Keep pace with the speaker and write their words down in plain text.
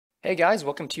Hey guys,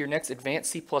 welcome to your next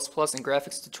Advanced C++ and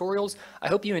Graphics tutorials. I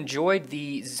hope you enjoyed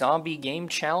the zombie game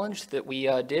challenge that we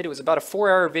did. It was about a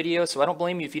 4-hour video, so I don't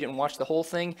blame you if you didn't watch the whole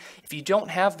thing. If you don't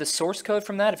have the source code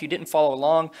from that, if you didn't follow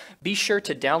along, be sure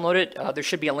to download it. There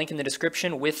should be a link in the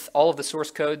description with all of the source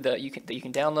code that you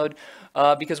can download,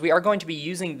 because we are going to be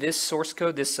using this source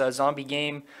code, this zombie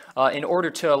game, in order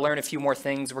to learn a few more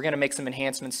things. We're going to make some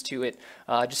enhancements to it,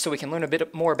 just so we can learn a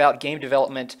bit more about game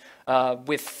development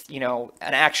with an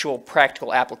actual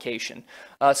practical application.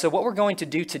 So what we're going to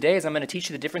do today is I'm going to teach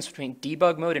you the difference between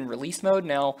debug mode and release mode.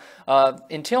 Now,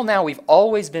 until now, we've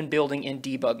always been building in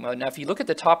debug mode. Now, if you look at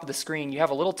the top of the screen, you have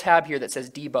a little tab here that says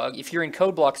debug. If you're in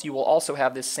code blocks, you will also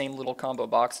have this same little combo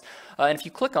box. And if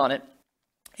you click on it,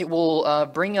 it will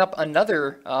bring up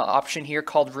another option here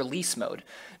called release mode.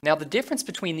 Now, the difference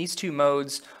between these two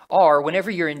modes are whenever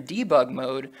you're in debug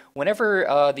mode,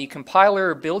 whenever the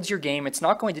compiler builds your game, it's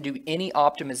not going to do any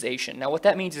optimization. Now, what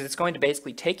that means is it's going to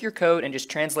basically take your code and just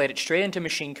translate it straight into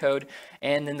machine code,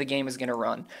 and then the game is going to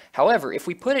run. However, if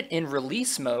we put it in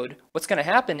release mode, what's going to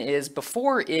happen is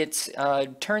before it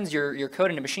turns your code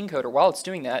into machine code, or while it's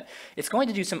doing that, it's going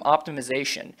to do some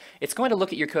optimization. It's going to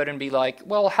look at your code and be like,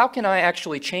 well, how can I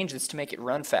actually change this to make it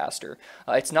run faster?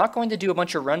 It's not going to do a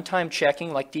bunch of runtime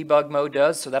checking like debug mode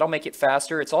does, so that'll make it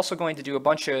faster. It's also going to do a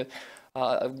bunch of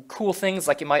cool things,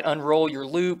 like it might unroll your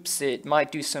loops. It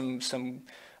might do some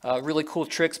really cool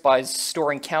tricks by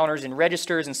storing counters in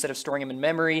registers instead of storing them in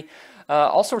memory.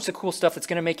 All sorts of cool stuff that's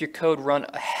going to make your code run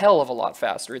a hell of a lot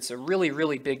faster. It's a really,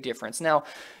 really big difference. Now,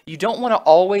 you don't want to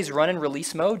always run in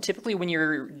release mode. Typically, when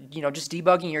you're just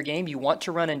debugging your game, you want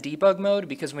to run in debug mode,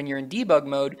 because when you're in debug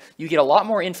mode, you get a lot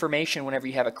more information whenever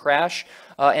you have a crash,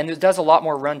 and it does a lot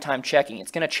more runtime checking.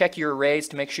 It's going to check your arrays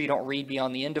to make sure you don't read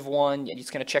beyond the end of one.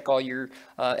 It's going to check all your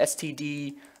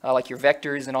STD, like your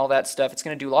vectors and all that stuff. It's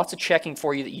going to do lots of checking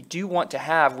for you that you do want to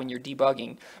have when you're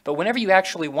debugging. But whenever you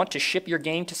actually want to ship your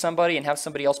game to somebody and have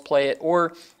somebody else play it,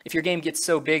 or if your game gets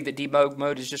so big that debug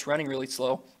mode is just running really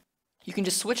slow, you can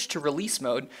just switch to release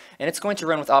mode, and it's going to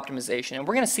run with optimization. And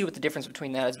we're going to see what the difference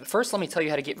between that is. But first, let me tell you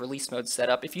how to get release mode set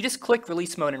up. If you just click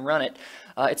release mode and run it,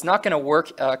 it's not going to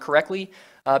work correctly,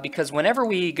 because whenever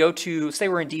we go to, say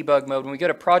we're in debug mode, when we go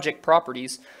to project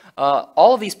properties,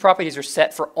 all of these properties are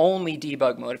set for only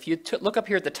debug mode. If you look up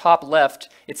here at the top left,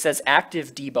 it says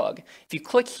active debug. If you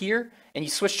click here and you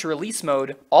switch to release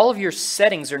mode, all of your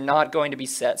settings are not going to be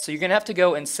set. So you're going to have to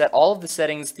go and set all of the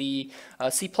settings, the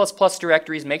C++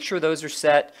 directories, make sure those are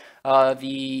set,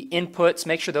 the inputs,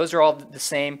 make sure those are all the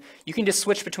same. You can just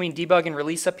switch between debug and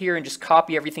release up here and just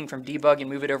copy everything from debug and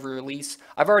move it over to release.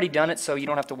 I've already done it, so you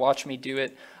don't have to watch me do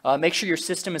it. Make sure your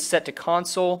system is set to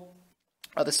console,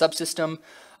 the subsystem.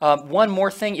 One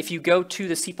more thing, if you go to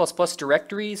the C++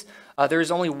 directories,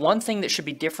 there's only one thing that should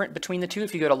be different between the two.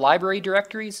 If you go to library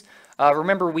directories,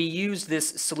 remember we used this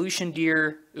solution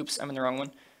dir, oops, I'm in the wrong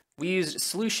one. We used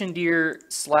solution dir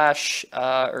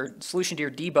or solution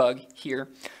dir debug here.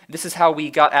 This is how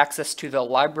we got access to the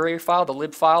library file, the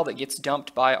lib file that gets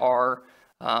dumped by our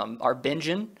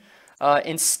bingen.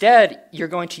 Instead, you're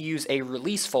going to use a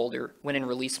release folder when in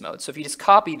release mode. So if you just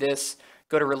copy this,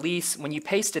 go to release, when you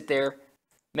paste it there,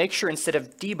 make sure instead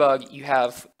of debug, you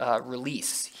have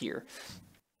release here.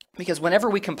 Because whenever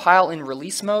we compile in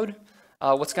release mode,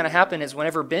 what's going to happen is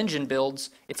whenever bingen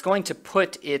builds, it's going to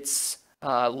put its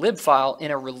lib file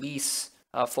in a release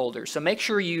folder. So make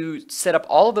sure you set up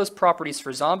all of those properties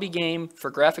for zombie game,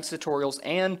 for graphics tutorials,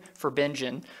 and for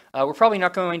bingen. We're probably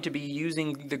not going to be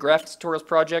using the graphics tutorials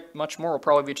project much more. We'll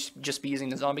probably just be using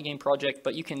the zombie game project,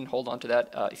 but you can hold on to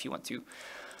that if you want to.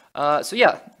 So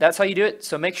yeah, that's how you do it.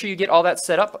 So make sure you get all that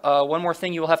set up. One more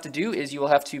thing you will have to do is you will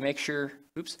have to make sure,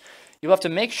 you'll have to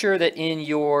make sure that in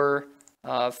your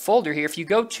folder here, if you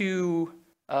go to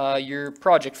your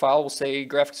project file, we'll say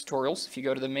graphics tutorials, if you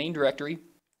go to the main directory,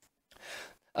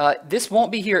 this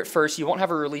won't be here at first. You won't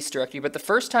have a release directory, but the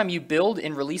first time you build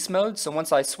in release mode, so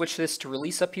once I switch this to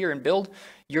release up here and build,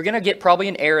 you're going to get probably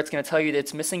an error. It's going to tell you that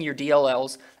it's missing your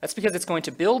DLLs. That's because it's going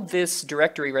to build this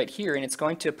directory right here, and it's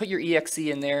going to put your exe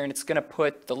in there, and it's going to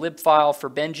put the lib file for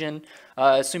bingen,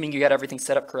 assuming you got everything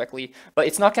set up correctly, but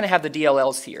it's not going to have the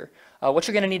DLLs here. What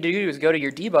you're going to need to do is go to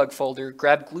your debug folder,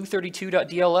 grab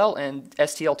glue32.dll and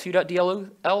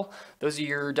stl2.dll. Those are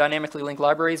your dynamically linked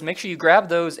libraries. Make sure you grab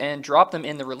those and drop them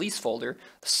in the release folder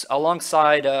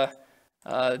alongside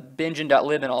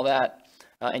bingen.lib and all that,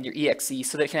 and your exe,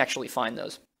 so that it can actually find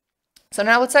those. So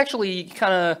now let's actually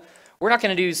we're not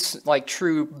going to do like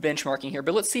true benchmarking here,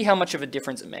 but let's see how much of a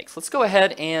difference it makes. Let's go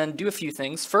ahead and do a few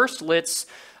things. First, let's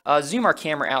zoom our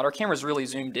camera out. Our camera's really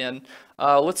zoomed in.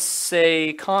 Let's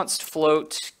say const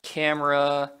float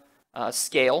camera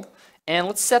scale, And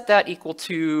let's set that equal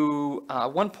to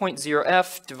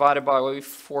 1.0f divided by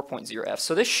 4.0f.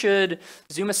 So this should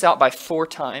zoom us out by 4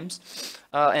 times.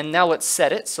 And now let's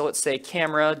set it. So let's say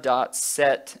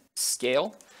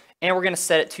camera.setScale. And we're going to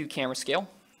set it to camera scale.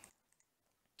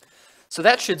 So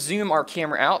that should zoom our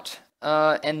camera out.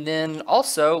 And then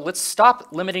also, let's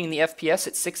stop limiting the FPS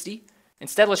at 60.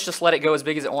 Instead, let's just let it go as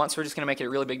big as it wants. We're just going to make it a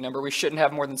really big number. We shouldn't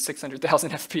have more than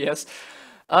 600,000 FPS.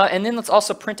 And then let's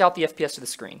also print out the FPS to the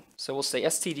screen. So we'll say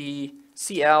std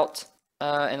cout,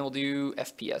 and we'll do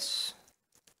FPS.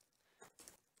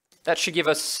 That should give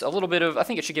us a little bit of, I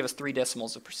think it should give us 3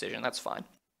 decimals of precision. That's fine.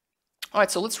 All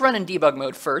right, so let's run in debug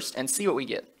mode first and see what we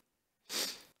get.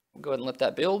 We'll go ahead and let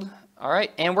that build. All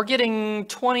right, and we're getting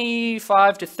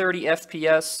 25 to 30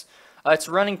 FPS. It's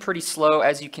running pretty slow,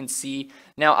 as you can see.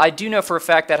 Now, I do know for a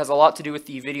fact that has a lot to do with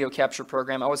the video capture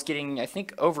program. I was getting, I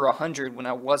think, over 100 when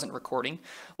I wasn't recording.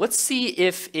 Let's see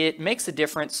if it makes a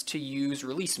difference to use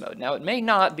release mode. Now, it may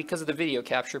not because of the video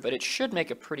capture, but it should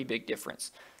make a pretty big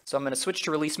difference. So I'm going to switch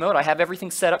to release mode. I have everything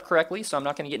set up correctly, so I'm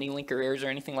not going to get any linker errors or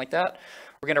anything like that.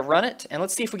 We're going to run it, and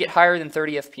let's see if we get higher than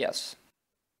 30 FPS.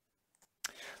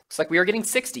 Looks like we are getting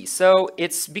 60. So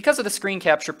it's because of the screen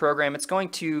capture program, it's going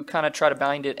to kind of try to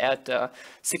bind it at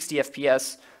 60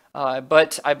 FPS.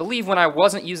 But I believe when I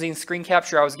wasn't using screen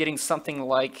capture, I was getting something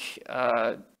like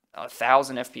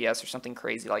 1,000 FPS or something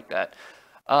crazy like that.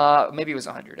 Maybe it was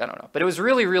 100, I don't know. But it was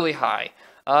really, really high.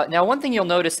 Now, one thing you'll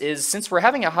notice is since we're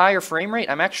having a higher frame rate,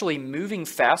 I'm actually moving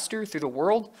faster through the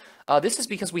world. This is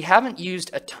because we haven't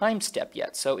used a time step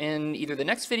yet. So in either the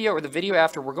next video or the video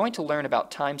after, we're going to learn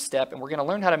about time step, and we're going to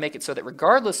learn how to make it so that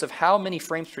regardless of how many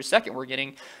frames per second we're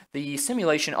getting, the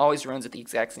simulation always runs at the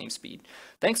exact same speed.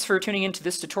 Thanks for tuning into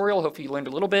this tutorial. Hopefully you learned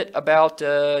a little bit about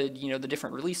the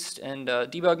different release and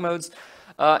debug modes,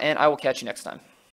 and I will catch you next time.